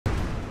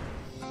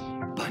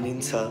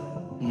भनिन्छ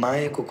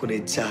मायाको कुनै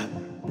जात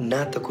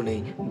ना त कुनै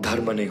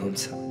धर्म नै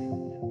हुन्छ।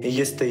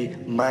 यस्तै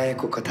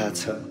मायाको कथा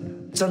छ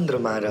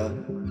चन्द्रमा र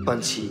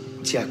पन्छी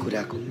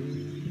च्याकुराको।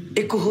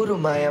 एकहोरो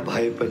माया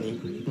भए पनि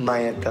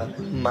माया त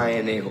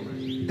माया नै हो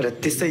र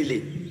त्यसैले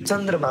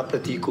चन्द्रमा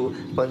प्रतिको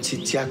पन्छी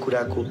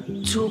च्याकुराको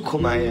चोखो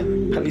माया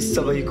हामी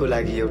सबैको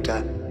लागि एउटा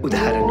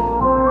उदाहरण हो।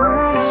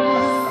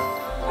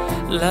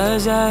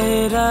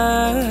 लजाएरा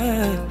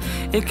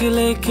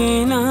एक्लै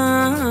किन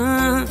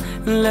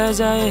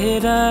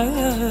लजाएरा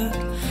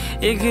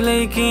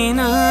एक्लै किन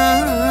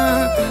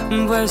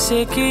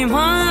बसेकी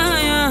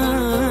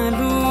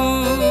मायालु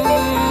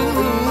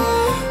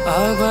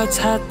अब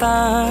छाता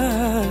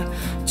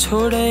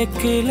छोड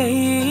एक्लै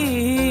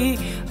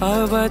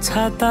अब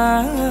छाता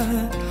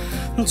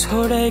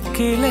छोड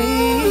एक्लै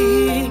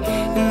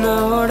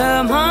नौड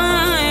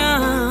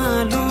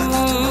मायालु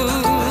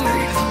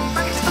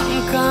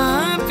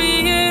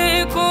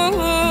काँपिएको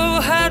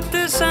हात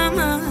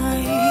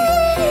समाई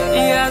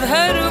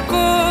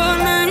यादहरूको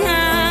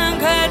नयाँ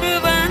घर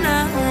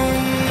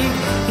बनाई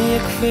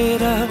एक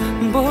फेर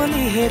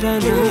बोली हेर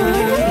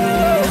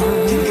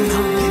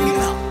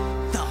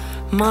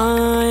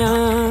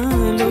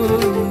मायालु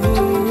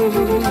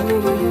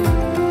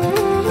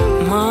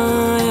मायालु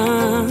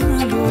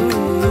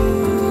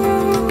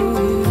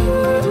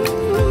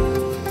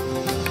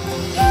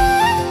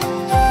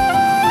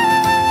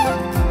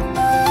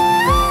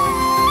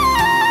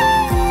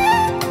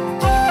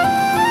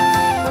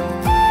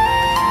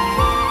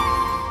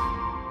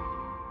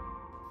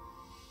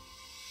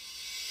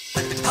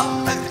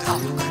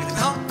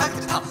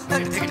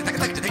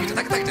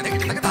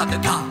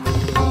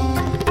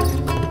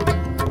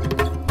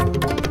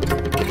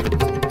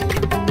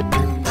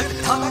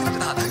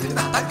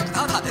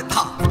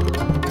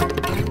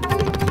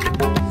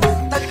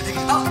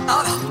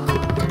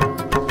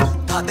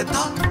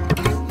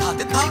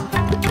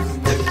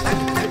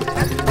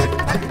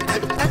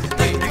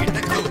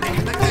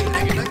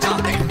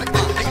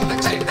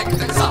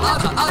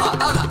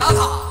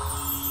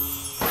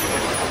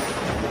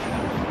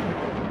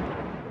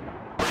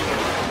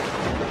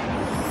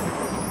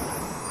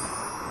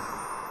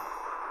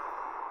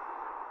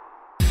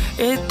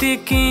यति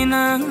किन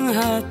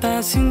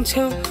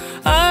हतासिन्छौ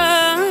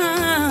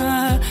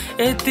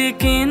यति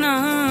किन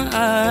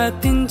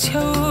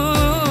आतिन्छौ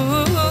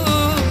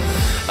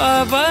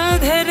अब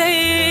धेरै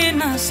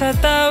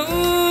नसताऊ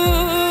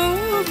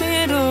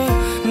मेरो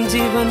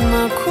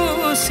जीवनमा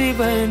खुसी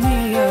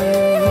बनियो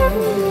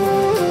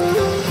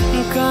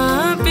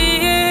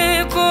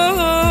काँपिएको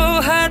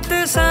हात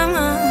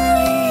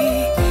समाई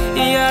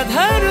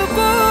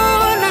यादहरूको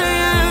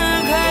नयाँ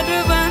घर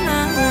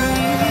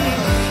बनाई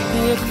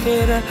एक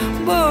फेर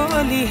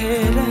बोली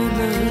हेर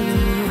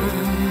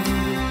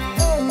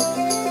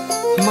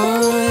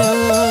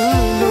मायालु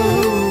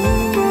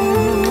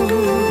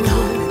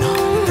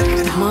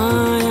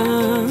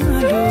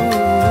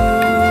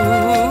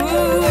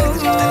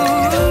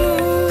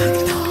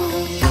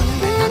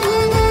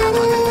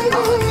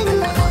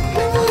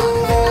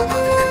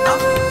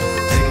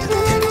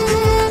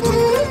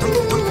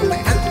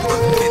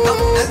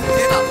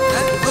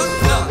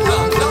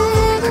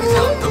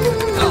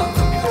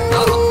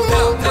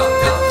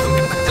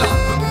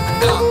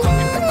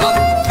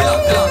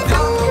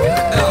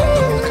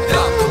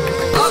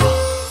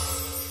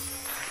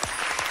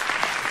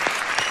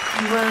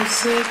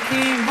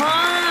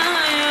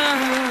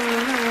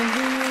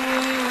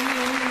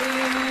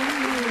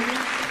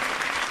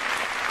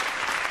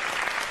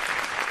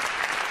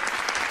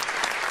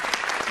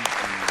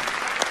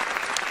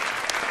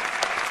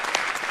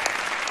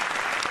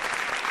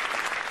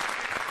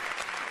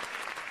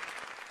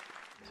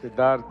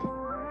सिद्धार्थ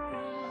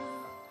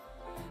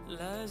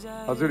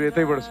हजुर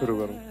यतैबाट सुरु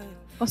गरौँ।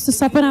 कस्तो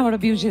सपनाबाट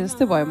बिउजे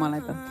जस्तै भयो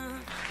मलाई त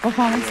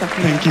performance.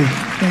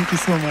 Thank you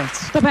so much.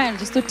 तपाईँहरू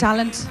जस्तो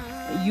ट्यालेन्ट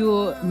यो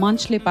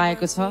मञ्चले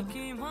पाएको छ।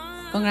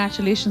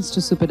 Congratulations to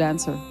super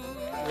dancer.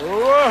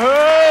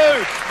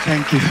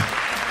 Thank you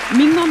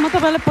मिङमा। म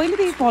तपाईँलाई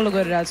पहिलेदेखि फलो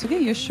गरिरहेको छु कि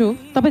यो सो।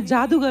 तपाईँ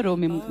जादुगर हो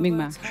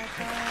मिङमा।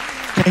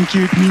 Thank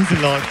you it means a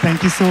lot.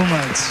 Thank you so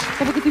much.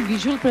 तपाईँको त्यो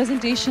भिजुअल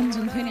प्रेजेन्टेसन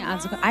जुन थियो नि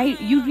आजको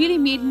you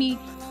really made me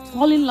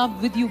fall in love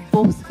with you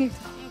both.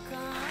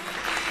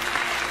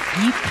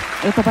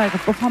 तपाईँको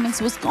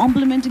performance was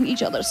complementing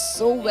each other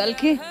so well.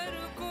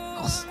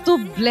 कस्तो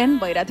blend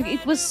भइरहेको थियो।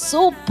 It was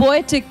so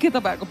poetic के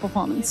तपाईँको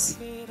performance.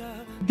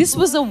 This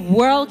was a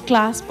world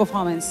class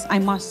performance, I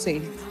must say.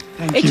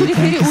 एकचोटि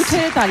फेरि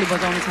उठेर ताली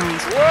बजाउन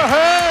चाहन्छु।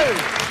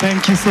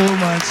 Thank you so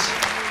much.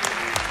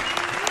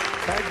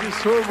 Thank you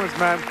so much,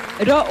 man.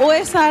 र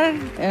OSR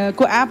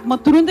को एप म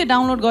तुरुन्तै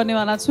डाउनलोड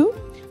गर्नेवाला छु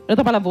र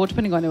तपाईँलाई भोट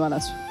पनि गर्नेवाला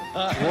छु।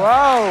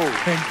 Wow!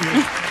 Thank you.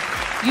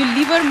 यो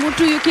लिभर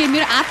मुटु यो के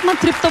मेरो आत्मा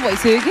तृप्त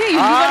भइसक्यो कि यो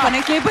लिभर भने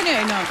केही पनि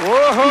हैन।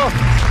 ओहो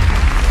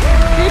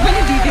केही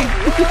पनि दिदै।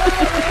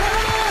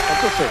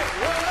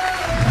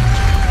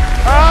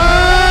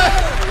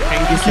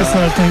 Thank you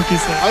sir. Thank you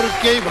sir. अरु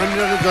केही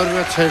भनिरहनु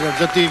जरुरत छैन।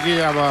 जति कि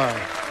अब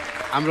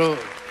हाम्रो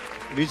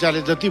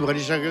विचारले जति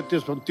भनिसक्यो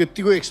त्यसमा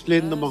त्यतिको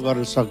एक्सप्लेन त म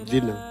गर्न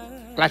सक्दिन।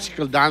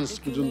 क्लासिकल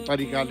डान्सको जुन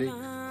तरिकाले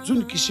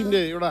जुन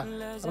किसिमले एउटा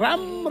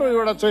राम्रो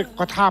एउटा चाहिँ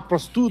कथा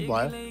प्रस्तुत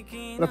भयो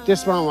र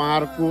त्यसमा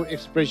उहाँहरूको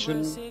एक्सप्रेसन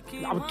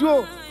अब त्यो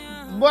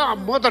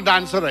म त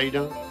डान्सर होइन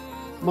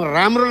म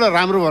राम्रोलाई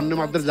राम्रो भन्ने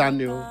मात्रै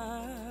जान्ने हो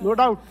नो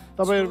डाउट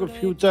तपाईँहरूको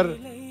फ्युचर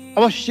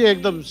अवश्य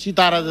एकदम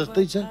सितारा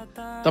जस्तै छ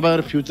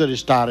तपाईँहरू फ्युचर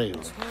स्टारै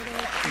हो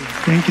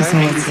thank you so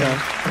much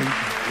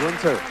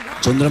sir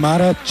चन्द्रमा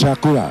र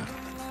चाकुरा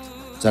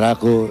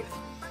चराको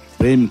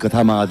प्रेम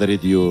कथामा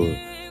आधारित यो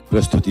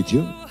प्रस्तुति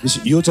थियो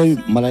यो चाहिँ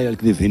मलाई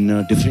अलिकति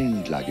भिन्न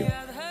डिफ्रेन्ट लाग्यो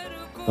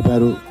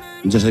तपाईँहरू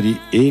जसरी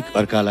एक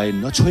अर्कालाई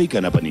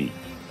नछोइकन पनि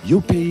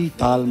एउटै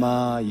तालमा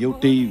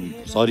एउटै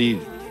शरीर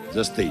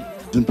जस्तै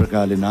जुन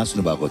प्रकारले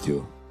नाच्नु भएको थियो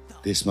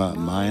त्यसमा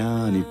माया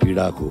अनि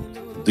पीडाको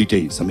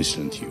दुईटै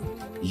सम्मिश्रण थियो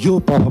यो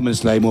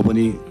पर्फर्मेन्सलाई म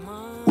पनि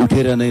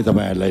उठेर नै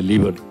तपाईँहरूलाई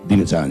लिभर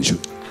दिन चाहन्छु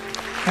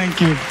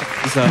thank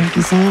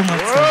you so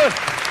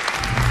much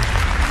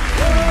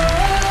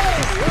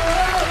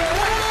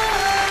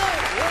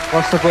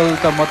first of all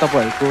त म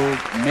तपाईँहरूको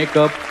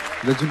मेकअप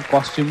र जुन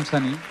कस्ट्युम छ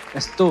नि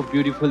यस्तो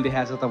ब्युटिफुल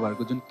देखाएको छ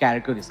तपाईँहरूको जुन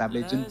क्यारेक्टर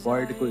हिसाबले जुन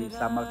बर्डको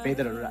हिसाबमा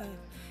फेदरहरू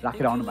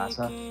राखेर आउनु भएको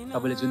छ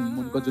तपाईँले जुन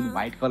मुनको जुन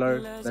व्हाइट कलर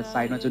र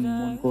साइडमा जुन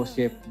मुनको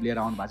सेप लिएर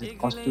आउनु भएको छ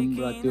कस्ट्युम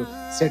र त्यो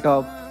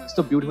सेटअप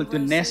यस्तो ब्युटिफुल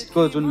त्यो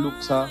नेस्टको जुन लुक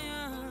छ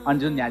अनि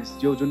जुन यहाँ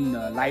यो जुन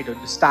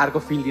लाइटहरू स्टारको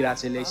फिल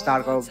दिइरहेको छ यसले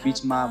स्टारको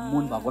बिचमा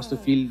मुन भएको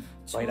जस्तो फिल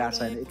भइरहेको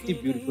छ होइन यति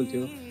ब्युटिफुल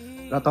थियो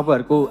र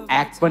तपाईँहरूको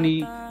एक्ट पनि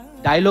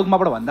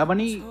डायलगमाबाट भन्दा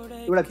पनि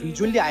एउटा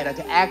भिजुअली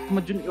आइरहेको थियो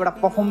एक्टमा जुन एउटा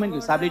पर्फर्मेन्सको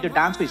हिसाबले त्यो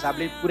डान्सको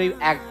हिसाबले पुरै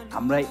एक्ट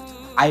हामीलाई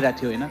आइरहेको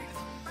थियो होइन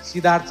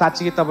सिद्धार्थ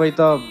साँच्चीकै तपाईँ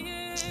त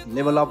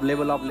लेभल अप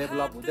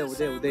हुँदै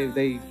हुँदै हुँदै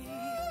हुँदै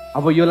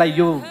अब योलाई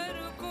यो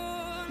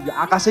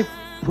आकाशै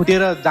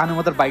फुटेर जानु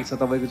मात्र बाइक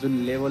छ तपाईँको जुन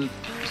लेभल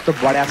यस्तो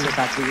बढाएको छ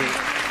साँच्चीकै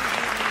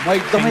म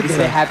एकदमै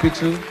धेरै ह्याप्पी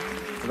छु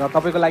र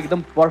तपाईँको लागि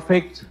एकदम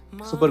पर्फेक्ट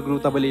सुपर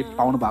ग्रुप तपाईँले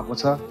पाउनु भएको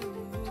छ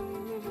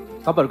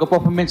तपाईँहरूको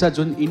पर्फर्मेन्स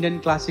जुन इन्डियन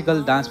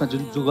क्लासिकल डान्समा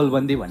जुन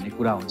जुगलबन्दी भन्ने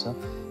कुरा हुन्छ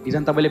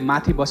एकजना तपाईँले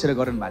माथि बसेर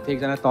गर्नुभएको थियो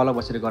एकजना तल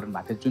बसेर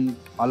गर्नुभएको थियो जुन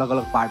अलग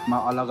अलग पार्टमा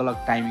अलग अलग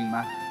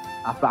टाइमिङमा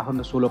आफ्नो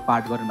आफ्नो सोलो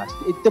पार्ट गर्नुभएको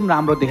थियो एकदम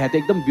राम्रो देखाएको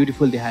थियो एकदम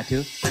ब्युटिफुल देखाएको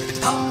थियो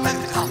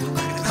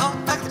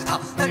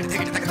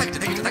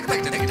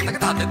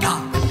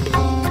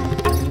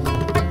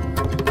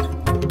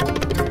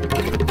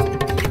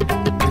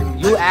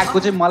यो एक्टको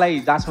चाहिँ मलाई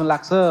जहाँसम्म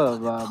लाग्छ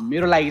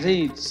मेरो लागि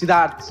चाहिँ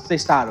सिद्धार्थ चाहिँ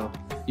स्टार हो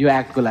यो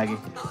एक्टको लागि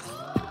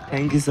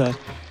थ्याङ्क यू सर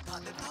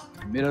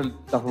मेरो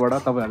तर्फबाट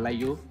तपाईँहरूलाई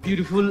यो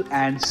beautiful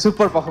and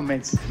super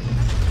performance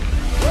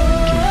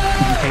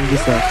thank you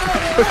sir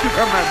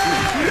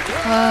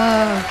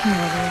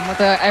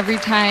every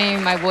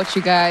time I watch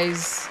you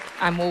guys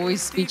I'm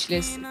always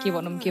speechless के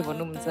भनौँ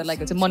हुन्छ लाइक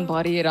हुन्छ मन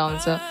भरिएर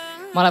आउँछ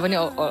मलाई पनि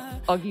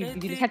अघि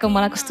दिदीले ठ्याक्क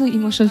मलाई कस्तो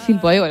इमोसनल फिल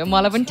भयो भनेर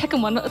मलाई पनि ठ्याक्क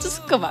मन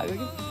अचुक्क भएको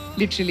कि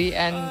literally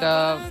and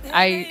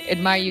I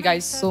admire you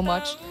guys so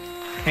much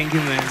thank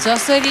you ma'am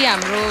जसरी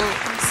हाम्रो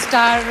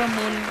स्टार र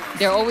मुन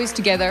they are always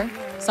together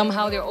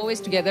somehow they're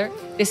always together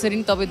त्यसरी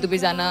नै तपाईँ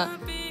दुवैजना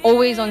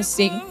always on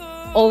sync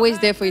always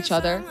there for each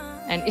other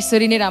and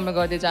यसरी नै राम्रो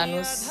गर्दै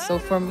जानुहोस् so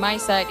from my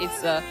side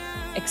it's a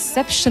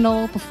exceptional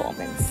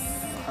performance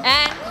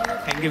and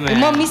thank you म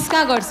म्याम मिस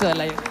कहाँ गर्छु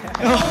होला यो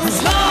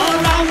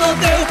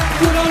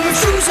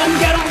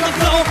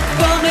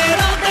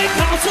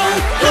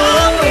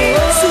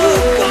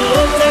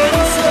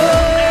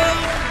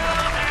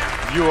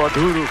यो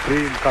अधुरो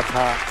प्रेम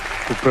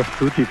कथाको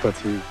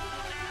प्रस्तुतिपछि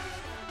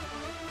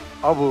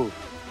अब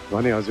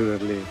भने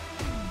हजुरहरूले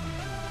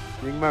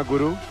मिङमा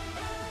गुरुङ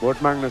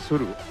भोट माग्न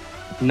सुरु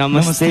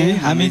नमस्ते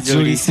हामी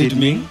जोडी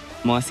सिडमिङ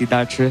म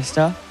सिद्धार्थ श्रेष्ठ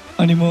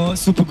अनि म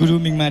सुपगुरु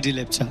मिङमा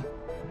लेप्चा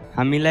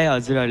हामीलाई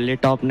हजुरहरूले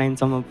टप 9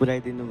 सम्म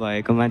पुर्याइदिनु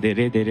भएकोमा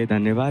धेरै धेरै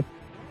धन्यवाद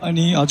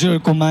अनि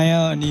हजुरहरूको माया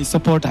अनि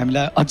सपोर्ट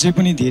हामीलाई अझै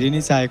पनि धेरै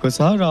नै चाहिएको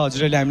छ र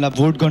हजुरहरूले हामीलाई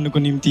भोट गर्नुको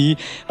निम्ति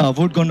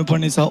भोट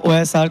गर्नुपर्ने छ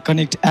OSR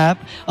कनेक्ट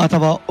एप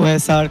अथवा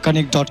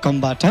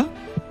OSRconnect.com बाट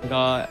र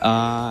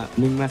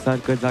मिङमा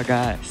सरको जग्गा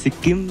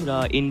सिक्किम र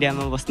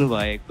इन्डियामा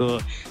बस्नुभएको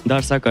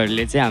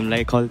दर्शकहरूले चाहिँ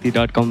हामीलाई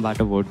खल्ती.com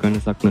बाट भोट गर्न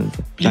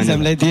सक्नुहुन्छ प्लिज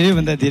हामीलाई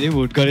धेरैभन्दा धेरै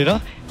भोट गरेर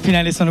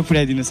फिनालेसम्म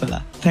पुर्याइदिनुहोस् होला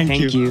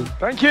थ्याङ्क यू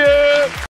थ्याङ्क यू